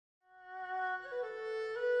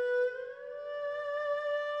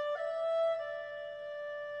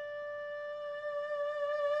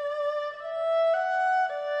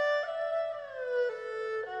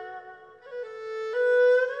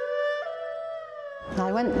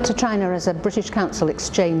I went to China as a British Council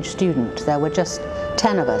exchange student. There were just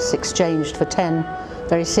 10 of us exchanged for 10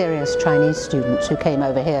 very serious Chinese students who came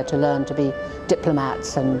over here to learn to be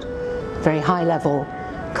diplomats and very high-level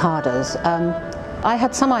cadres. I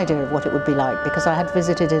had some idea of what it would be like because I had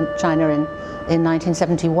visited in China in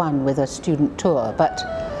 1971 with a student tour, but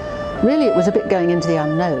really it was a bit going into the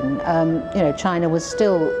unknown. You know, China was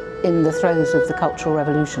still in the throes of the Cultural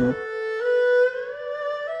Revolution.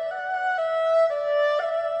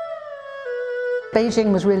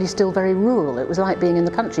 Beijing was really still very rural. It was like being in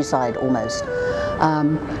the countryside almost.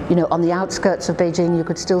 You know, on the outskirts of Beijing you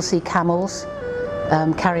could still see camels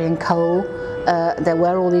carrying coal. There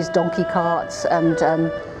were all these donkey carts and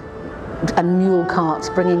mule carts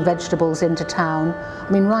bringing vegetables into town.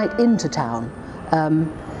 I mean, right into town.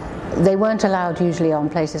 They weren't allowed usually on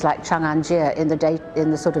places like Chang'an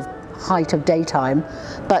in the sort of height of daytime,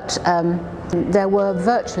 but there were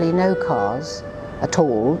virtually no cars at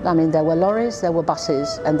all. I mean, there were lorries, there were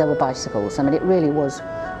buses, and there were bicycles. I mean, it really was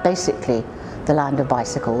basically the land of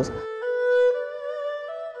bicycles.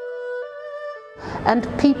 And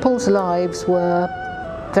people's lives were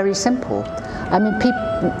very simple. I mean,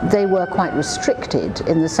 they were quite restricted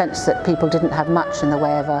in the sense that people didn't have much in the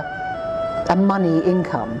way of a money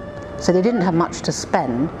income. So they didn't have much to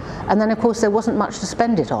spend. And then, of course, there wasn't much to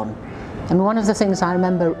spend it on. And one of the things I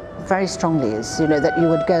remember very strongly is, you know, that you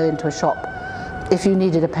would go into a shop if you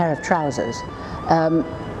needed a pair of trousers.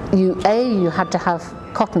 You had to have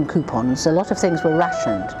cotton coupons. A lot of things were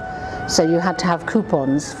rationed. So you had to have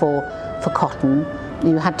coupons for cotton.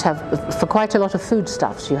 You had to have, for quite a lot of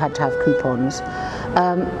foodstuffs, you had to have coupons.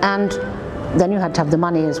 And then you had to have the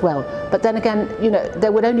money as well. But then again, you know,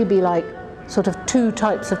 there would only be like sort of 2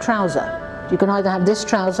 types of trouser. You can either have this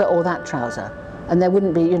trouser or that trouser. And there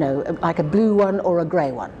wouldn't be, you know, like a blue one or a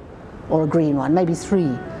grey one or a green one, maybe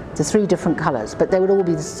 3. The 3 different colours, but they would all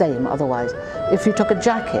be the same otherwise. If you took a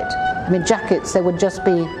jacket, I mean, jackets, there would just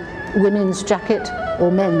be women's jacket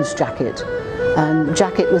or men's jacket, and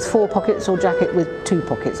jacket with 4 pockets or jacket with 2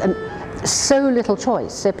 pockets, and so little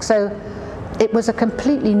choice. So it was a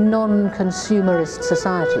completely non-consumerist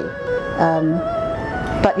society,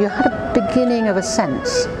 but you had a beginning of a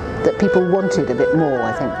sense that people wanted a bit more,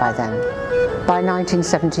 I think, by then. By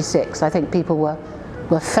 1976, I think people were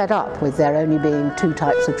fed up with there only being 2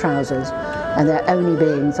 types of trousers and there only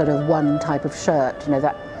being sort of 1 type of shirt, you know,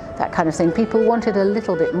 that kind of thing. People wanted a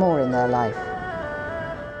little bit more in their life.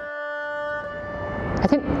 I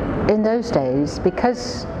think in those days,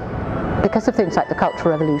 because of things like the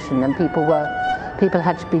Cultural Revolution, and people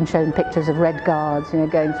had been shown pictures of Red Guards, you know,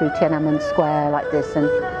 going through Tiananmen Square like this, and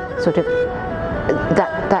sort of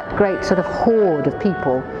that great sort of horde of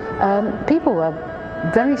people. People were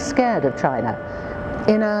very scared of China.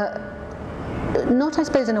 Not I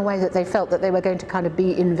suppose in a way that they felt that they were going to kind of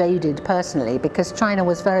be invaded personally, because China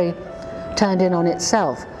was very turned in on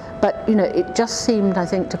itself, but you know, it just seemed, I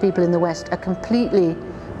think, to people in the West a completely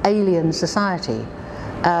alien society.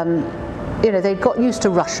 You know, they got used to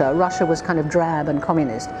Russia. Russia was kind of drab and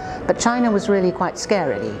communist, but China was really quite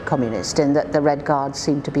scarily communist in that the Red Guards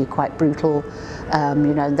seemed to be quite brutal.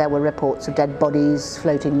 You know, there were reports of dead bodies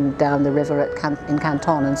floating down the river in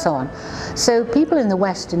Canton and so on. So people in the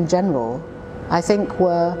West in general, I think,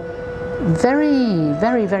 were very,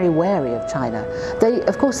 very, very wary of China.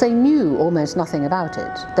 Of course, they knew almost nothing about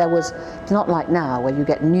it. It's not like now where you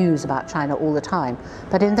get news about China all the time,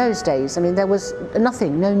 but in those days, I mean, there was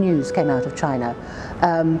nothing, no news came out of China,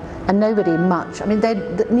 and nobody much. I mean,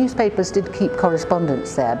 the newspapers did keep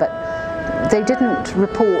correspondence there, but they didn't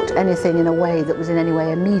report anything in a way that was in any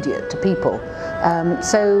way immediate to people.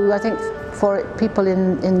 So I think for people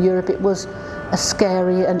in Europe, it was a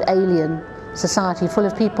scary and alien society full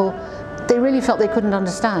of people they really felt they couldn't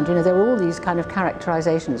understand. You know, there were all these kind of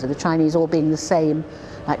characterizations of the Chinese all being the same,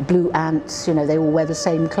 like blue ants, you know, they all wear the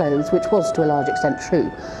same clothes, which was to a large extent true.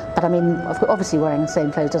 But I mean, obviously wearing the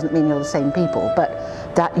same clothes doesn't mean you're the same people,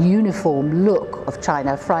 but that uniform look of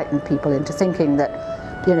China frightened people into thinking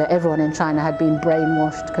that, you know, everyone in China had been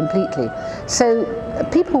brainwashed completely. So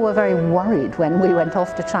people were very worried when we went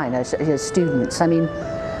off to China as students. I mean,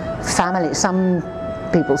 some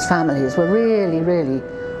people's families were really, really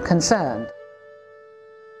concerned.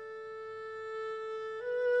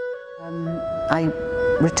 I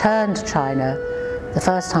returned to China the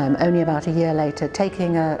first time only about a year later,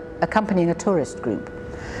 accompanying a tourist group.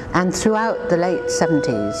 And throughout the late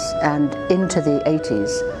 70s and into the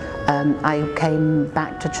 80s, I came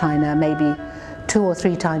back to China maybe 2 or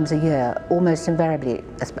 3 times a year, almost invariably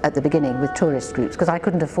at the beginning with tourist groups, because I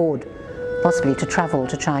couldn't afford possibly to travel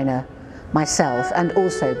to China myself, and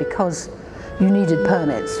also because, you needed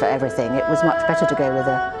permits for everything. It was much better to go with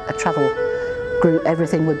a travel group.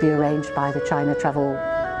 Everything would be arranged by the China Travel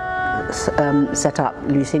set up,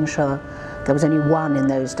 Lu Xingshi. There was only one in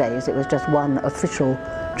those days. It was just one official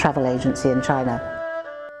travel agency in China.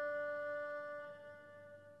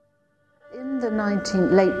 In the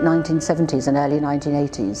late 1970s and early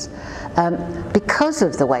 1980s, because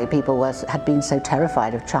of the way people had been so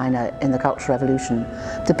terrified of China in the Cultural Revolution,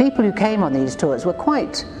 the people who came on these tours were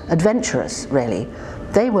quite adventurous, really.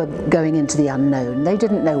 They were going into the unknown. They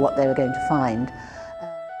didn't know what they were going to find.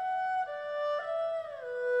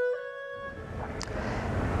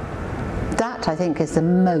 That, I think, is the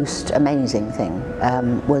most amazing thing,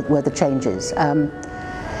 were the changes.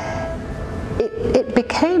 It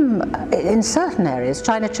became, in certain areas,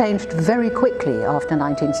 China changed very quickly after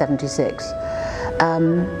 1976. I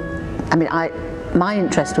mean, my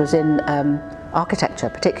interest was in architecture,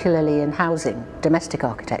 particularly in housing, domestic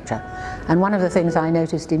architecture. And one of the things I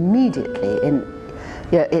noticed immediately,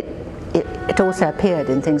 it also appeared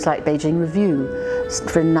in things like Beijing Review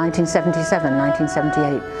from 1977,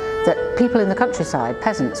 1978, that people in the countryside,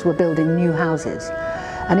 peasants, were building new houses.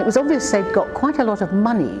 And it was obvious they'd got quite a lot of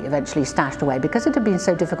money eventually stashed away because it had been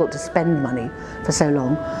so difficult to spend money for so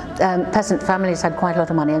long. Peasant families had quite a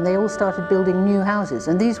lot of money and they all started building new houses.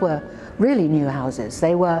 And these were really new houses.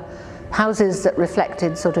 They were houses that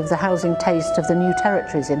reflected sort of the housing taste of the new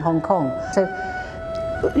territories in Hong Kong. So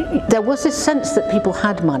there was this sense that people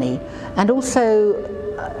had money, and also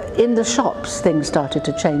in the shops things started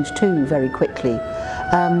to change too very quickly.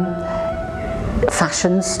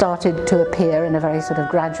 Fashions started to appear in a very sort of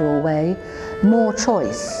gradual way, more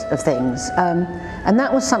choice of things, and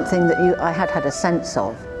that was something that I had a sense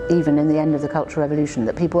of even in the end of the Cultural Revolution,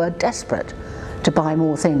 that people were desperate to buy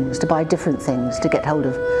more things, to buy different things, to get hold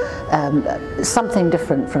of something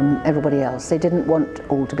different from everybody else. They didn't want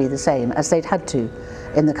all to be the same, as they'd had to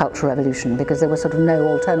in the Cultural Revolution, because there was sort of no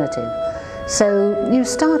alternative. So you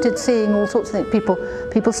started seeing all sorts of things.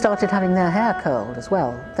 People started having their hair curled as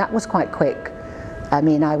well. That was quite quick. I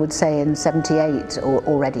mean, I would say in '78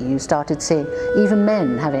 already you started seeing even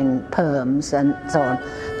men having perms and so on.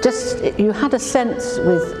 Just, you had a sense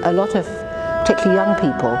with a lot of particularly young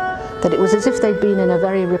people that it was as if they'd been in a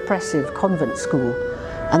very repressive convent school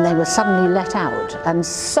and they were suddenly let out, and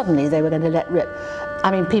suddenly they were going to let rip.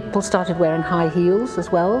 I mean, people started wearing high heels as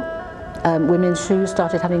well. Women's shoes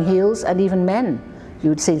started having heels, and even men, you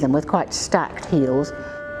would see them with quite stacked heels.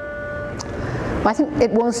 I think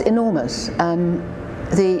it was enormous.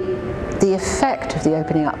 The effect of the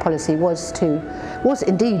opening up policy was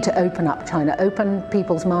indeed to open up China, open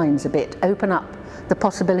people's minds a bit, open up the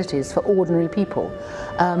possibilities for ordinary people.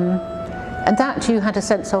 And that you had a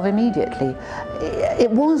sense of immediately.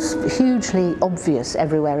 It was hugely obvious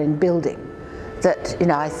everywhere in building that, you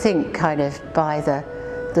know, I think kind of by the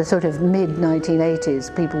sort of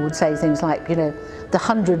mid-1980s, people would say things like, you know, the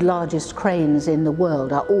 100 largest cranes in the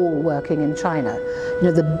world are all working in China. You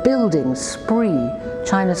know, the building spree,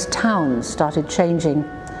 China's towns started changing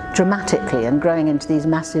dramatically and growing into these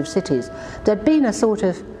massive cities. There'd been a sort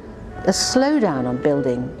of a slowdown on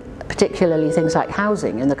building, particularly things like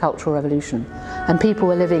housing in the Cultural Revolution, and people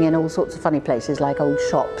were living in all sorts of funny places like old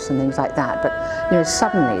shops and things like that. But, you know,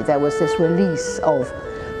 suddenly there was this release of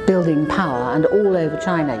building power, and all over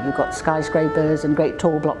China you got skyscrapers and great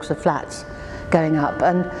tall blocks of flats going up,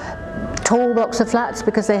 and tall blocks of flats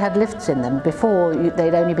because they had lifts in them. Before,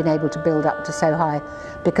 they'd only been able to build up to so high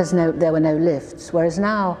because there were no lifts, whereas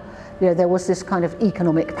now, you know, there was this kind of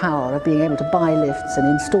economic power of being able to buy lifts and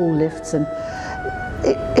install lifts, and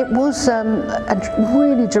it was a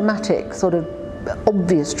really dramatic sort of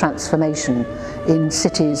obvious transformation in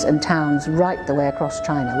cities and towns right the way across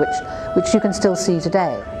China, which you can still see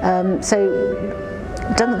today. So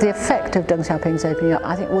the effect of Deng Xiaoping's opening up,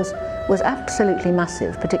 I think, was absolutely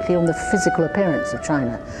massive, particularly on the physical appearance of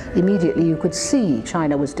China. Immediately you could see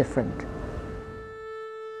China was different.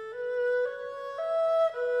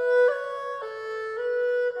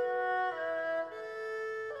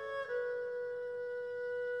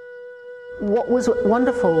 What was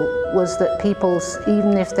wonderful was that people,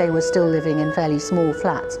 even if they were still living in fairly small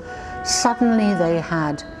flats, suddenly they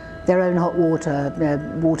had their own hot water,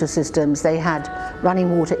 water systems, they had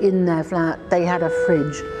running water in their flat, they had a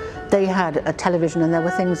fridge, they had a television, and there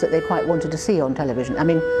were things that they quite wanted to see on television. I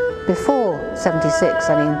mean, before '76,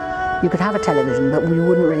 I mean, you could have a television, but we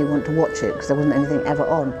wouldn't really want to watch it because there wasn't anything ever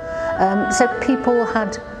on. So people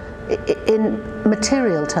had, in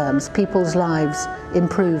material terms, people's lives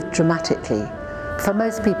improved dramatically. For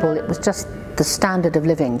most people, it was just the standard of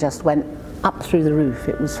living just went up through the roof.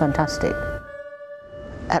 It was fantastic.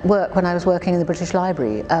 At work, when I was working in the British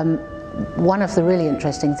Library, one of the really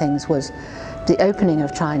interesting things was the opening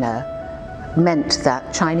of China meant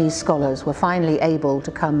that Chinese scholars were finally able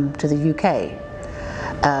to come to the UK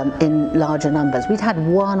in larger numbers. We'd had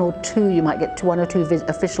one or two, you might get one or two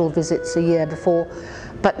official visits a year before,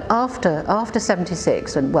 but after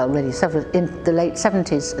 76, and well really several, in the late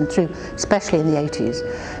 70s and through, especially in the 80s,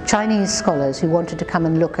 Chinese scholars who wanted to come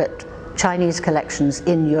and look at Chinese collections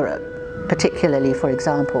in Europe, particularly, for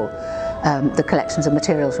example, the collections of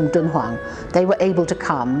materials from Dunhuang, they were able to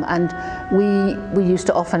come, and we used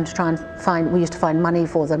to often try and find money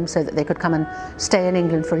for them so that they could come and stay in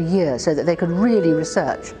England for a year, so that they could really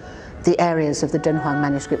research the areas of the Dunhuang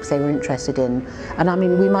manuscripts they were interested in. And I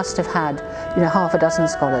mean, we must have had, you know, half a dozen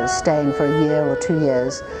scholars staying for a year or 2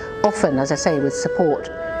 years, often, as I say, with support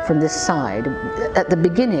from this side. At the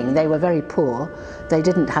beginning they were very poor, they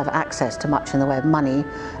didn't have access to much in the way of money,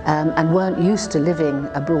 and weren't used to living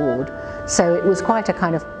abroad, so it was quite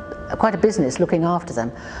a business looking after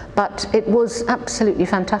them. But it was absolutely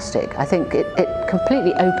fantastic. I think it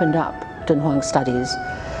completely opened up Dunhuang studies,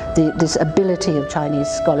 this ability of Chinese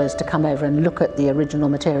scholars to come over and look at the original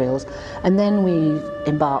materials, and then we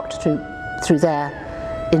embarked through their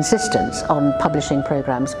insistence on publishing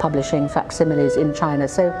programs, publishing facsimiles in China.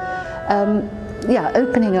 So yeah,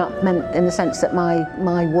 opening up meant, in the sense that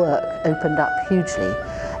my work opened up hugely,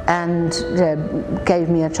 and gave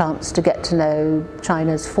me a chance to get to know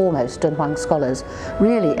China's foremost Dunhuang scholars,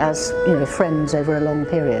 really as, you know, friends over a long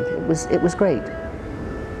period. It was great.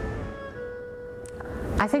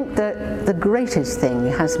 I think that the greatest thing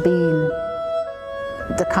has been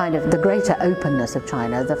the greater openness of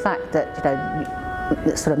China, the fact that, you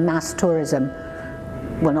know, sort of mass tourism,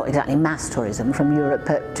 well, not exactly mass tourism from Europe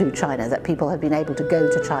to China, that people have been able to go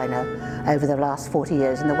to China over the last 40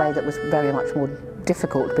 years in the way that was very much more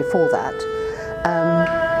difficult before that.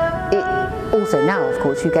 Also now, of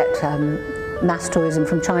course, you get mass tourism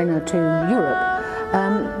from China to Europe.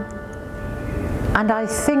 And I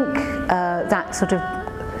think that sort of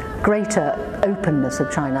greater openness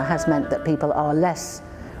of China has meant that people are less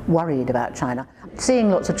worried about China.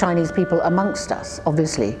 Seeing lots of Chinese people amongst us,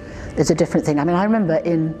 obviously, is a different thing. I mean, I remember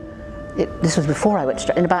this was before I went to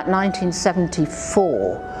China, in about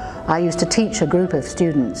 1974, I used to teach a group of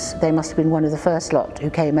students. They must have been one of the first lot who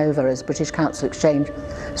came over as British Council Exchange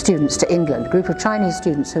students to England, a group of Chinese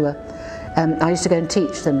students who were, I used to go and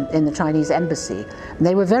teach them in the Chinese embassy, and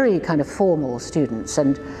they were very kind of formal students,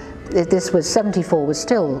 and this was, 74 was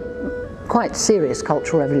still quite serious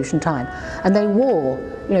Cultural Revolution time, and they wore,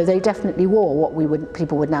 you know, they definitely wore what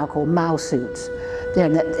people would now call Mao suits. You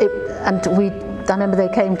know, I remember they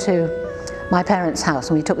came to my parents' house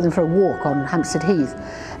and we took them for a walk on Hampstead Heath,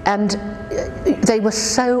 and they were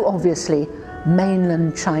so obviously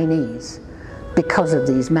mainland Chinese because of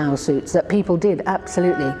these Mao suits that people did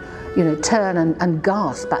absolutely, you know, turn and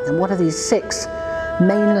gasp at them. What are these six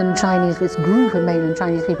mainland Chinese, this group of mainland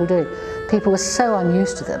Chinese people doing? People were so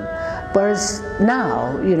unused to them. Whereas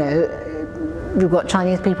now, you know, you've got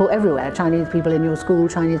Chinese people everywhere, Chinese people in your school,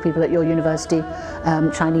 Chinese people at your university,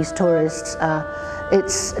 Chinese tourists,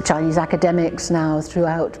 it's Chinese academics now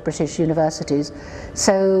throughout British universities.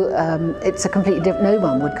 So it's a completely different, no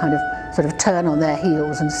one would kind of sort of turn on their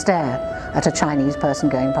heels and stare at a Chinese person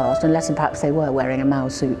going past, unless perhaps they were wearing a Mao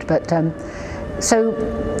suit. But so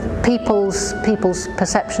people's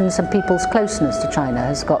perceptions and people's closeness to China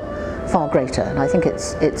has got far greater, and I think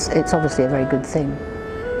it's obviously a very good thing.